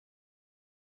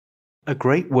A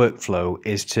great workflow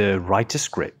is to write a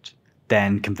script,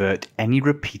 then convert any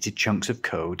repeated chunks of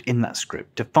code in that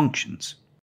script to functions.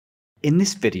 In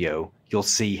this video, you'll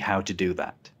see how to do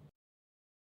that.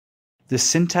 The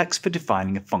syntax for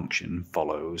defining a function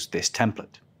follows this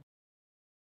template.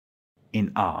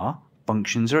 In R,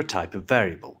 functions are a type of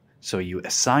variable, so you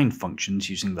assign functions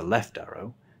using the left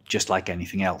arrow, just like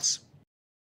anything else.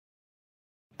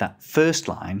 That first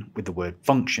line with the word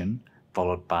function,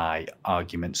 followed by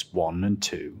arguments 1 and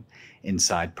 2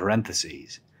 inside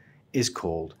parentheses, is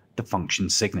called the function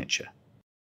signature.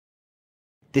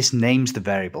 This names the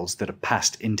variables that are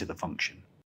passed into the function.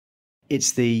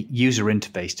 It's the user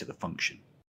interface to the function.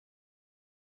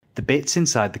 The bits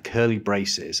inside the curly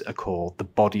braces are called the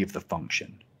body of the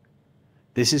function.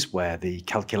 This is where the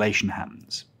calculation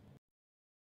happens.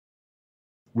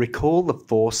 Recall the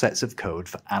 4 sets of code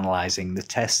for analyzing the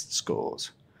test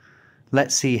scores.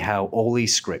 Let's see how all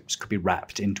these scripts could be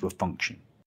wrapped into a function.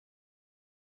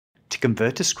 To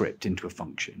convert a script into a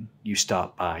function, you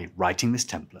start by writing this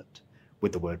template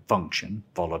with the word function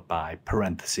followed by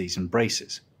parentheses and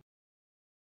braces.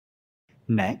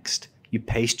 Next, you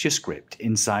paste your script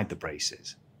inside the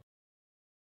braces.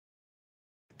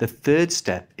 The third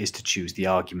step is to choose the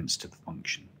arguments to the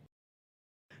function.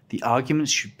 The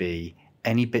arguments should be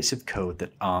any bits of code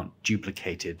that aren't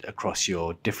duplicated across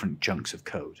your different chunks of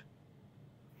code.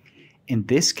 In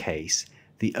this case,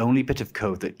 the only bit of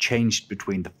code that changed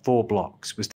between the 4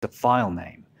 blocks was the file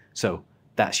name, so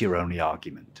that's your only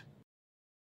argument.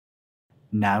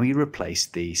 Now you replace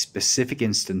the specific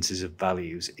instances of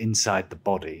values inside the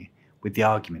body with the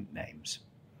argument names.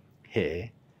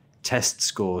 Here,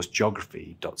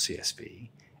 testscoresgeography.csv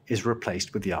is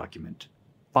replaced with the argument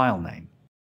file name.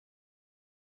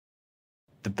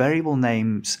 The variable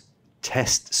names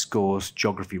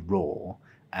testscoresgeography.raw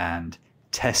and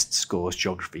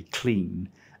testscoresgeography.clean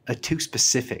are too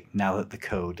specific now that the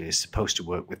code is supposed to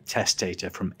work with test data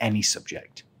from any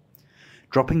subject.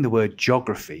 Dropping the word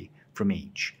geography from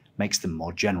each makes them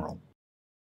more general.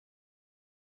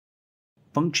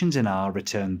 Functions in R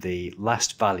return the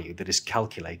last value that is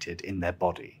calculated in their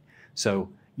body, so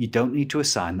you don't need to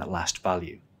assign that last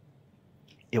value.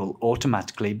 It will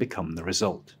automatically become the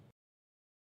result.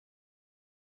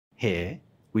 Here,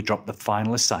 we drop the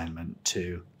final assignment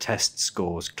to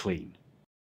testscoresClean.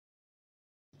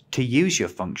 To use your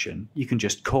function, you can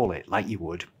just call it like you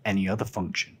would any other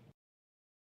function.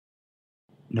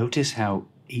 Notice how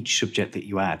each subject that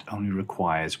you add only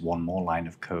requires one more line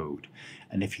of code,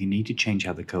 and if you need to change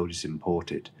how the code is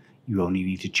imported, you only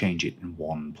need to change it in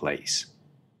one place.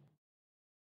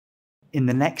 In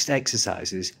the next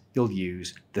exercises, you'll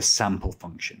use the sample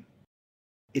function.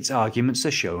 Its arguments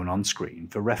are shown on screen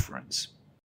for reference.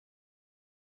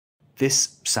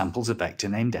 This samples a vector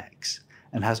named x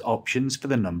and has options for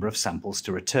the number of samples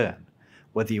to return,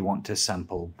 whether you want to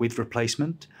sample with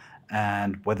replacement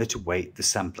and whether to weight the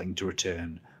sampling to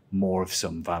return more of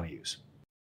some values.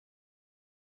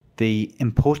 The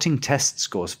importing test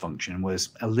scores function was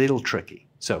a little tricky,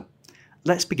 so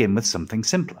let's begin with something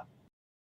simpler.